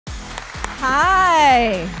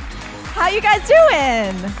Hi. How you guys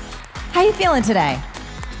doing? How you feeling today?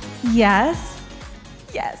 Yes?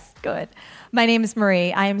 Yes, good. My name is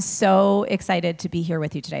Marie. I am so excited to be here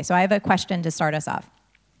with you today. So I have a question to start us off.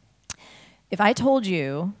 If I told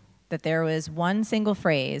you that there was one single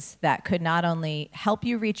phrase that could not only help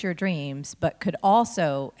you reach your dreams, but could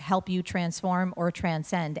also help you transform or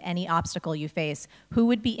transcend any obstacle you face, who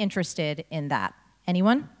would be interested in that?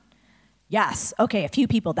 Anyone? Yes. Okay, a few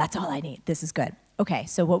people. That's all I need. This is good. Okay,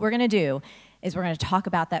 so what we're going to do is we're going to talk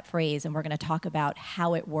about that phrase, and we're going to talk about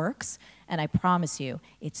how it works. And I promise you,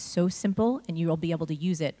 it's so simple, and you will be able to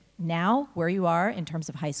use it now, where you are in terms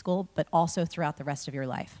of high school, but also throughout the rest of your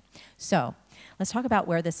life. So let's talk about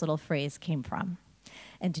where this little phrase came from.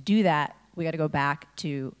 And to do that, we got to go back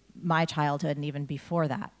to my childhood and even before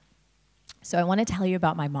that. So I want to tell you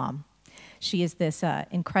about my mom. She is this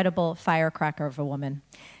incredible firecracker of a woman.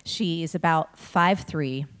 She is about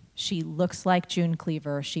 5'3". She looks like June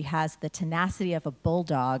Cleaver. She has the tenacity of a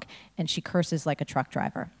bulldog, and she curses like a truck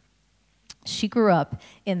driver. She grew up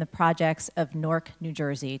in the projects of Newark, New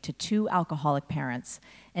Jersey, to two alcoholic parents,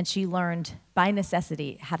 and she learned by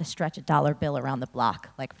necessity how to stretch a dollar bill around the block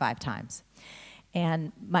like 5 times.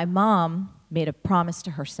 And my mom made a promise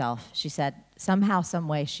to herself. She said somehow, some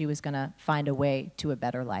way, she was going to find a way to a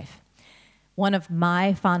better life. One of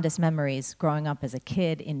my fondest memories growing up as a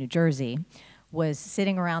kid in New Jersey was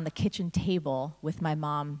sitting around the kitchen table with my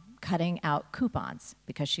mom cutting out coupons,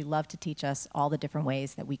 because she loved to teach us all the different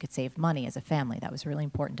ways that we could save money as a family. That was really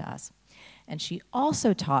important to us. And she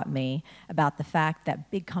also taught me about the fact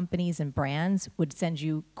that big companies and brands would send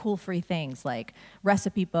you cool free things like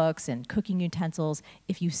recipe books and cooking utensils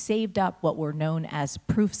if you saved up what were known as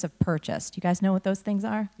proofs of purchase. Do you guys know what those things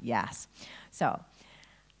are? Yes. So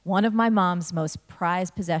one of my mom's most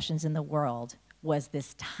prized possessions in the world was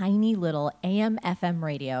this tiny little AM/FM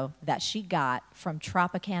radio that she got from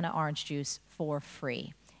Tropicana orange juice for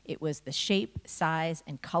free. It was the shape, size,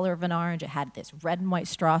 and color of an orange. It had this red and white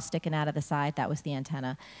straw sticking out of the side. That was the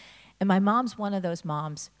antenna. And my mom's one of those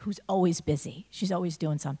moms who's always busy. She's always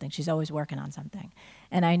doing something. She's always working on something.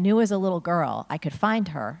 And I knew as a little girl I could find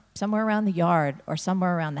her somewhere around the yard or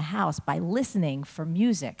somewhere around the house by listening for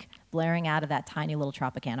music blaring out of that tiny little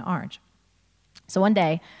Tropicana orange. So one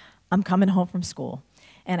day, I'm coming home from school,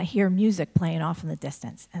 and I hear music playing off in the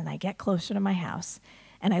distance, and I get closer to my house,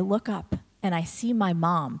 and I look up, and I see my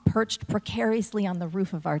mom perched precariously on the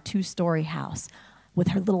roof of our 2-story house with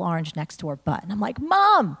her little orange next to her butt. And I'm like,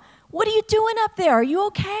 Mom, what are you doing up there? Are you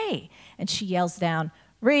okay? And she yells down,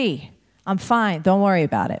 Ree, I'm fine. Don't worry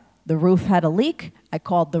about it. The roof had a leak. I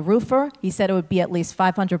called the roofer. He said it would be at least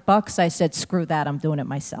 $500. I said, screw that. I'm doing it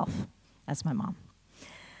myself. That's my mom.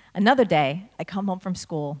 Another day, I come home from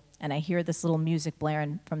school, and I hear this little music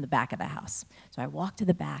blaring from the back of the house. So I walk to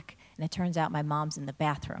the back, and it turns out my mom's in the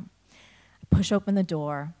bathroom. I push open the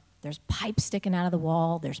door. There's pipes sticking out of the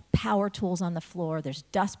wall. There's power tools on the floor. There's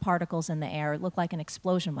dust particles in the air. It looked like an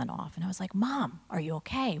explosion went off. And I was like, Mom, are you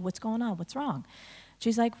okay? What's going on? What's wrong?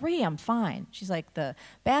 She's like, Ree, I'm fine. She's like, the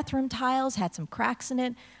bathroom tiles had some cracks in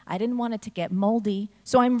it. I didn't want it to get moldy,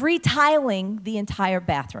 so I'm retiling the entire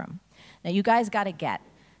bathroom. Now, you guys got to get,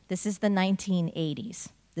 this is the 1980s.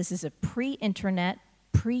 This is a pre-internet,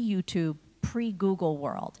 pre-YouTube, pre-Google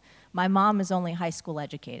world. My mom is only high school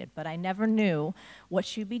educated, but I never knew what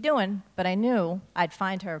she'd be doing, but I knew I'd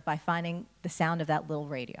find her by finding the sound of that little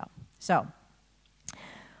radio. So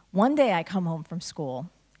one day I come home from school,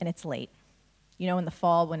 and it's late. You know, in the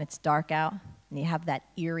fall when it's dark out, and you have that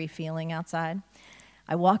eerie feeling outside?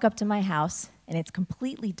 I walk up to my house, and it's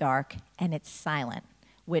completely dark, and it's silent,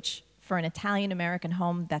 which for an Italian-American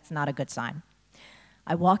home, that's not a good sign.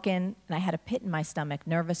 I walk in, and I had a pit in my stomach,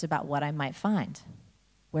 nervous about what I might find.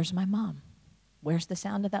 Where's my mom? Where's the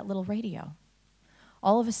sound of that little radio?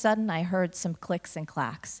 All of a sudden, I heard some clicks and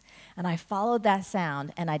clacks, and I followed that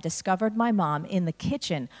sound, and I discovered my mom in the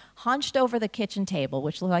kitchen, hunched over the kitchen table,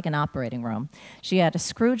 which looked like an operating room. She had a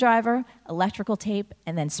screwdriver, electrical tape,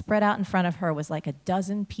 and then spread out in front of her was like a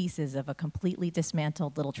dozen pieces of a completely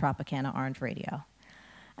dismantled little Tropicana orange radio.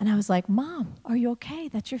 And I was like, Mom, are you okay?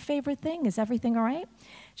 That's your favorite thing. Is everything all right?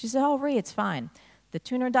 She said, oh, Ree, it's fine. The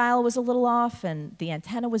tuner dial was a little off, and the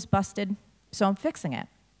antenna was busted, so I'm fixing it.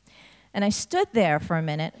 And I stood there for a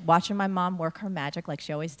minute, watching my mom work her magic like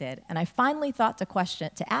she always did, and I finally thought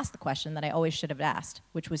to ask the question that I always should have asked,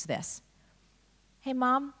 which was this. Hey,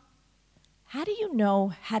 Mom, how do you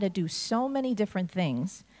know how to do so many different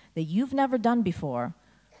things that you've never done before,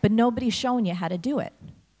 but nobody's shown you how to do it?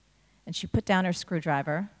 And she put down her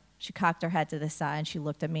screwdriver, she cocked her head to the side, and she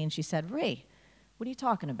looked at me and she said, Ree, what are you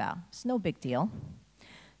talking about? It's no big deal.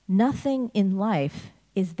 Nothing in life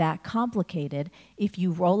is that complicated. If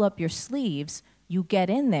you roll up your sleeves, you get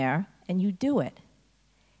in there and you do it.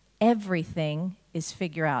 Everything is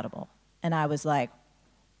figureoutable. And I was like,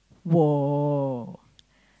 whoa.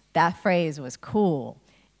 That phrase was cool.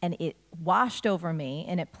 And it washed over me,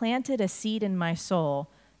 and it planted a seed in my soul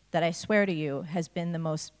that I swear to you has been the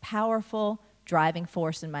most powerful driving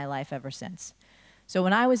force in my life ever since. So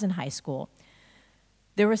when I was in high school,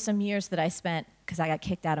 there were some years that I spent, because I got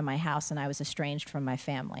kicked out of my house and I was estranged from my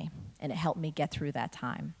family, and it helped me get through that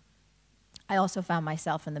time. I also found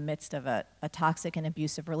myself in the midst of a toxic and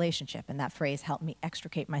abusive relationship, and that phrase helped me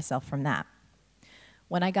extricate myself from that.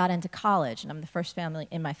 When I got into college, and I'm the first family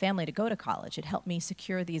in my family to go to college, it helped me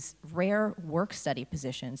secure these rare work-study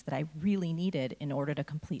positions that I really needed in order to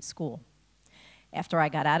complete school. After I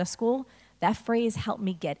got out of school, that phrase helped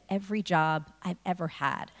me get every job I've ever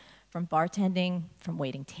had, from bartending, from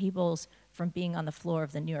waiting tables, from being on the floor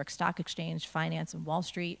of the New York Stock Exchange, finance and Wall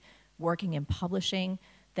Street, working in publishing,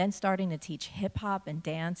 then starting to teach hip-hop and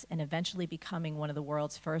dance, and eventually becoming one of the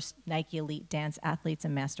world's first Nike Elite dance athletes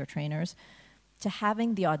and master trainers, to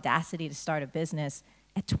having the audacity to start a business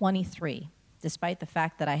at 23, despite the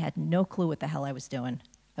fact that I had no clue what the hell I was doing.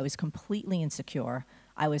 I was completely insecure.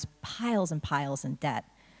 I was piles and piles in debt.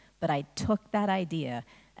 But I took that idea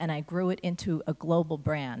and I grew it into a global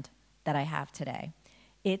brand that I have today.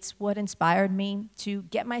 It's what inspired me to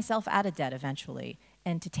get myself out of debt eventually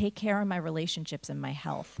and to take care of my relationships and my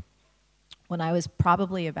health. When I was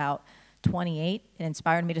probably about 28, it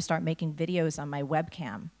inspired me to start making videos on my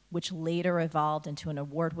webcam, which later evolved into an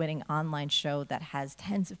award-winning online show that has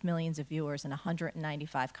tens of millions of viewers in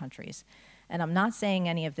 195 countries. And I'm not saying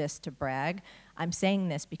any of this to brag. I'm saying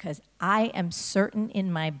this because I am certain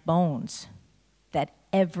in my bones that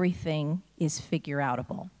everything is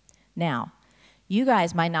figureoutable. Now, you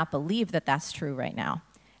guys might not believe that that's true right now.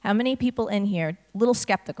 How many people in here, a little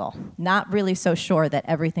skeptical, not really so sure that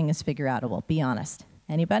everything is figureoutable? Be honest.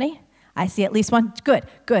 Anybody? I see at least one. Good,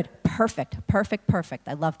 good, perfect, perfect, perfect.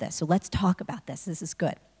 I love this. So let's talk about this. This is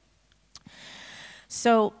good.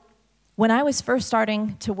 So when I was first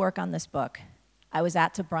starting to work on this book, I was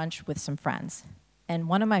out to brunch with some friends. And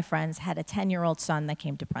one of my friends had a 10-year-old son that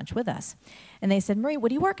came to brunch with us. And they said, Marie,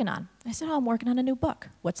 what are you working on? I said, oh, I'm working on a new book.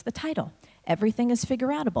 What's the title? Everything is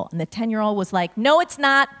Figureoutable. And the 10-year-old was like, no, it's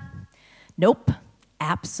not. Nope,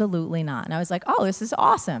 absolutely not. And I was like, oh, this is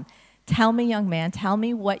awesome. Tell me, young man, tell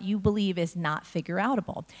me what you believe is not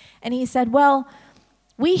figureoutable. And he said, well,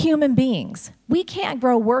 we human beings, we can't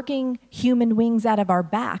grow working human wings out of our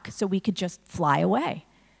back so we could just fly away.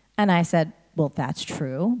 And I said, well, that's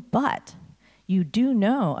true, but you do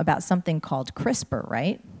know about something called CRISPR,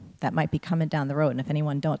 right? That might be coming down the road, and if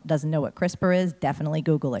anyone doesn't know what CRISPR is, definitely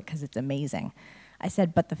Google it, because it's amazing. I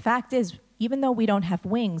said, but the fact is, even though we don't have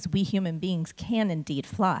wings, we human beings can indeed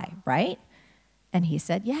fly, right? And he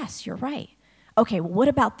said, yes, you're right. Okay, well, what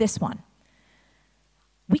about this one?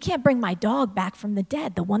 We can't bring my dog back from the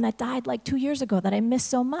dead, the one that died like 2 years ago that I missed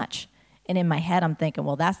so much. And in my head, I'm thinking,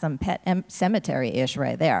 well, that's some pet cemetery-ish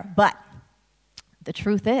right there. But the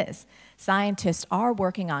truth is, scientists are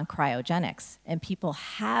working on cryogenics, and people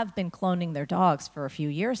have been cloning their dogs for a few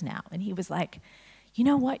years now. And he was like, you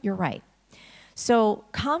know what, you're right. So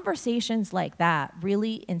conversations like that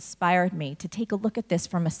really inspired me to take a look at this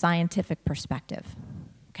from a scientific perspective,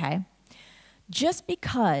 okay? Just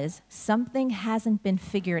because something hasn't been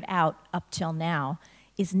figured out up till now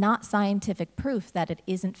is not scientific proof that it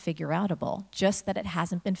isn't figureoutable, just that it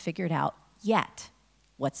hasn't been figured out yet.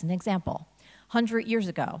 What's an example? 100 years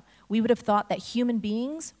ago, we would have thought that human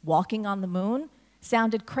beings walking on the moon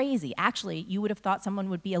sounded crazy. Actually, you would have thought someone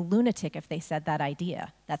would be a lunatic if they said that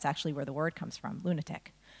idea. That's actually where the word comes from,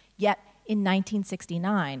 lunatic. Yet, in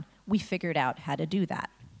 1969, we figured out how to do that.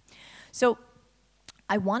 So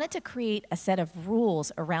I wanted to create a set of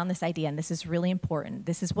rules around this idea, and this is really important.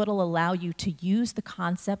 This is what will allow you to use the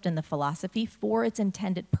concept and the philosophy for its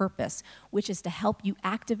intended purpose, which is to help you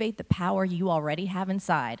activate the power you already have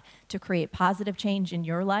inside to create positive change in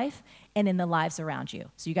your life and in the lives around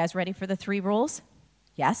you. So you guys ready for the 3 rules?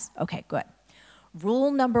 Yes? Okay, good.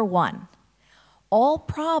 Rule number 1, all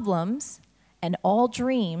problems and all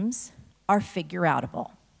dreams are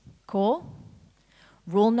figureoutable. Cool?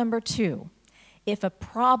 Rule number 2, if a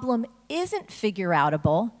problem isn't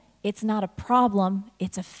figureoutable, it's not a problem,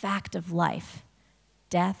 it's a fact of life.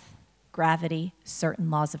 Death, gravity, certain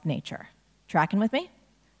laws of nature. Tracking with me?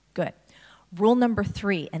 Good. Rule number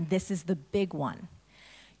 3, and this is the big one.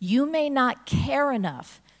 You may not care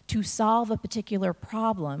enough to solve a particular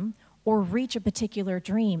problem or reach a particular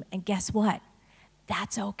dream, and guess what?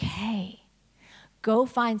 That's okay. Go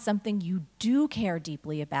find something you do care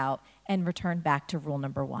deeply about and return back to rule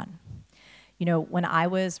number 1. You know, when I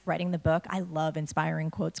was writing the book, I love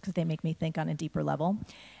inspiring quotes because they make me think on a deeper level.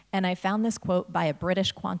 And I found this quote by a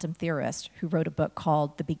British quantum theorist who wrote a book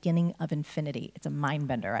called The Beginning of Infinity. It's a mind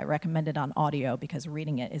bender. I recommend it on audio because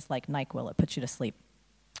reading it is like NyQuil. It puts you to sleep.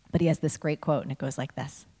 But he has this great quote, and it goes like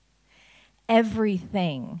this.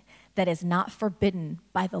 Everything that is not forbidden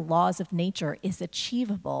by the laws of nature is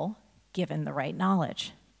achievable given the right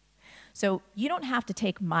knowledge. So you don't have to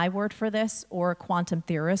take my word for this or a quantum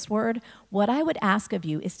theorist's word. What I would ask of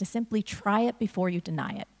you is to simply try it before you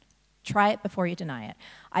deny it. Try it before you deny it.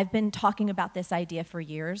 I've been talking about this idea for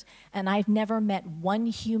years, and I've never met one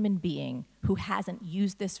human being who hasn't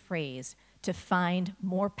used this phrase to find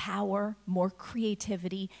more power, more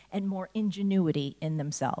creativity, and more ingenuity in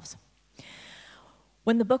themselves.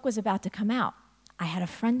 When the book was about to come out, I had a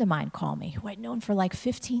friend of mine call me who I'd known for like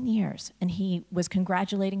 15 years, and he was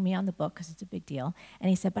congratulating me on the book because it's a big deal. And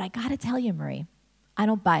he said, but I gotta tell you, Marie, I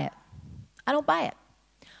don't buy it. I don't buy it.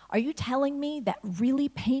 Are you telling me that really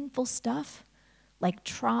painful stuff, like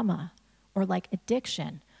trauma or like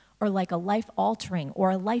addiction or like a life-altering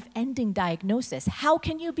or a life-ending diagnosis, how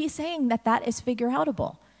can you be saying that that is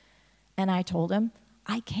figureoutable? And I told him,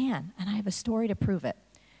 I can, and I have a story to prove it.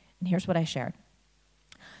 And here's what I shared.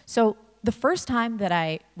 So the first time that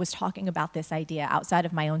I was talking about this idea outside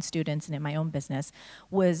of my own students and in my own business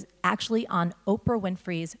was actually on Oprah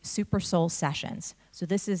Winfrey's Super Soul Sessions. So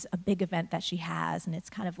this is a big event that she has, and it's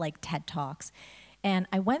kind of like TED Talks. And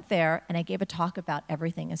I went there, and I gave a talk about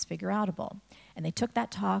everything is figureoutable. And they took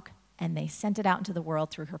that talk, and they sent it out into the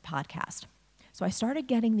world through her podcast. So I started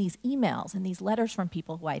getting these emails and these letters from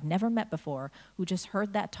people who I'd never met before who just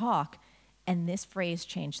heard that talk, and this phrase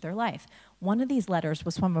changed their life. One of these letters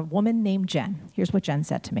was from a woman named Jen. Here's what Jen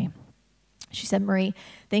said to me. She said, Marie,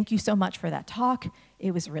 thank you so much for that talk.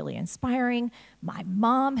 It was really inspiring. My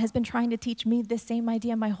mom has been trying to teach me this same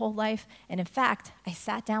idea my whole life. And in fact, I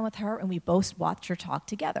sat down with her and we both watched her talk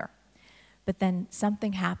together. But then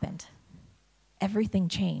something happened. Everything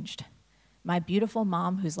changed. My beautiful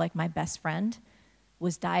mom, who's like my best friend,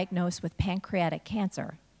 was diagnosed with pancreatic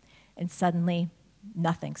cancer. And suddenly,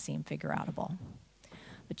 nothing seemed figureoutable.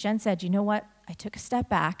 But Jen said, you know what? I took a step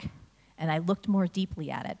back and I looked more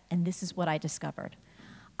deeply at it, and this is what I discovered.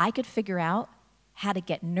 I could figure out how to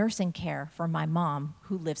get nursing care for my mom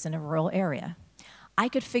who lives in a rural area. I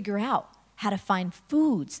could figure out how to find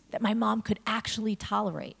foods that my mom could actually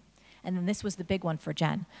tolerate. And then this was the big one for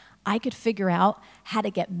Jen. I could figure out how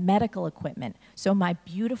to get medical equipment so my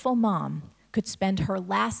beautiful mom could spend her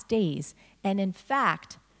last days, and in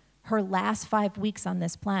fact, her last 5 weeks on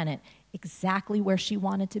this planet, exactly where she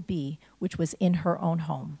wanted to be, which was in her own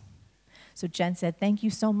home. So Jen said, thank you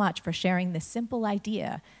so much for sharing this simple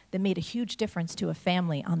idea that made a huge difference to a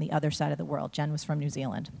family on the other side of the world. Jen was from New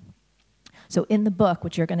Zealand. So in the book,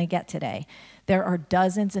 which you're going to get today, there are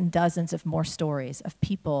dozens and dozens of more stories of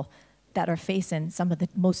people that are facing some of the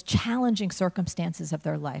most challenging circumstances of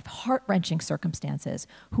their life, heart-wrenching circumstances,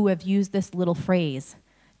 who have used this little phrase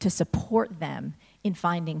to support them in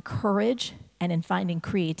finding courage and in finding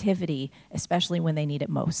creativity, especially when they need it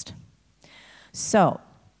most. So,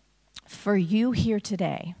 for you here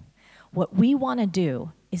today, what we want to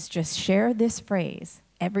do is just share this phrase,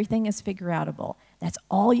 everything is figureoutable. That's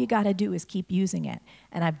all you got to do is keep using it.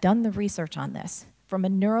 And I've done the research on this. From a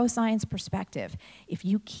neuroscience perspective, if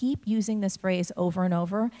you keep using this phrase over and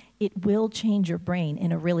over, it will change your brain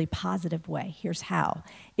in a really positive way. Here's how.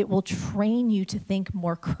 It will train you to think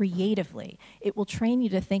more creatively. It will train you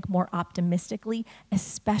to think more optimistically,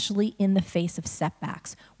 especially in the face of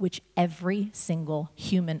setbacks, which every single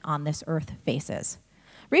human on this earth faces.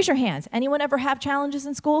 Raise your hands. Anyone ever have challenges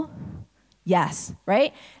in school? Yes,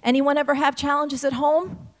 right? Anyone ever have challenges at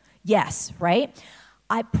home? Yes, right?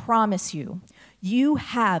 I promise you, you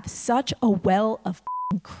have such a well of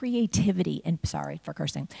creativity and, sorry for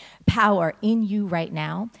cursing, power in you right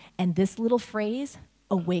now, and this little phrase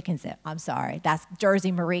awakens it. I'm sorry, that's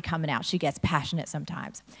Jersey Marie coming out. She gets passionate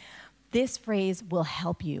sometimes. This phrase will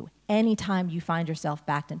help you anytime you find yourself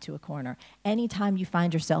backed into a corner, anytime you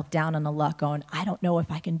find yourself down on the luck going, I don't know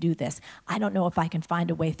if I can do this. I don't know if I can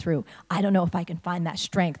find a way through. I don't know if I can find that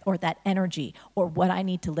strength or that energy or what I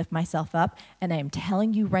need to lift myself up. And I am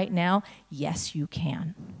telling you right now, yes, you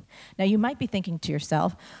can. Now, you might be thinking to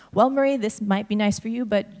yourself, well, Marie, this might be nice for you,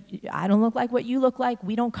 but I don't look like what you look like.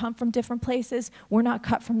 We don't come from different places. We're not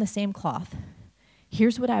cut from the same cloth.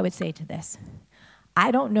 Here's what I would say to this.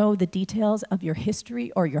 I don't know the details of your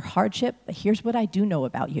history or your hardship, but here's what I do know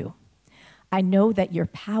about you. I know that your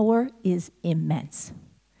power is immense.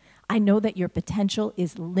 I know that your potential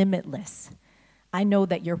is limitless. I know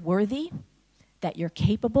that you're worthy, that you're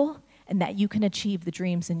capable, and that you can achieve the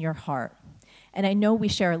dreams in your heart. And I know we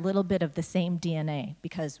share a little bit of the same DNA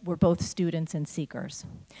because we're both students and seekers.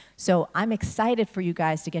 So I'm excited for you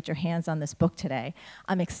guys to get your hands on this book today.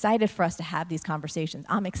 I'm excited for us to have these conversations.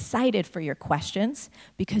 I'm excited for your questions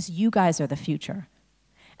because you guys are the future.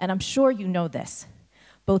 And I'm sure you know this.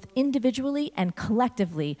 Both individually and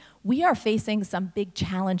collectively, we are facing some big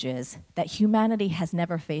challenges that humanity has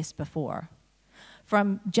never faced before.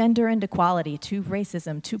 From gender inequality to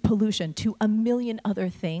racism to pollution to a million other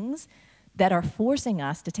things that are forcing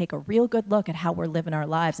us to take a real good look at how we're living our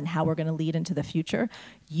lives and how we're going to lead into the future,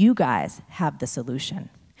 you guys have the solution.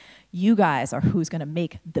 You guys are who's going to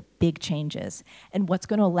make the big changes. And what's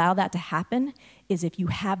going to allow that to happen is if you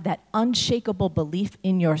have that unshakable belief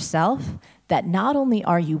in yourself that not only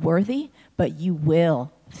are you worthy, but you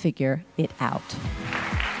will figure it out.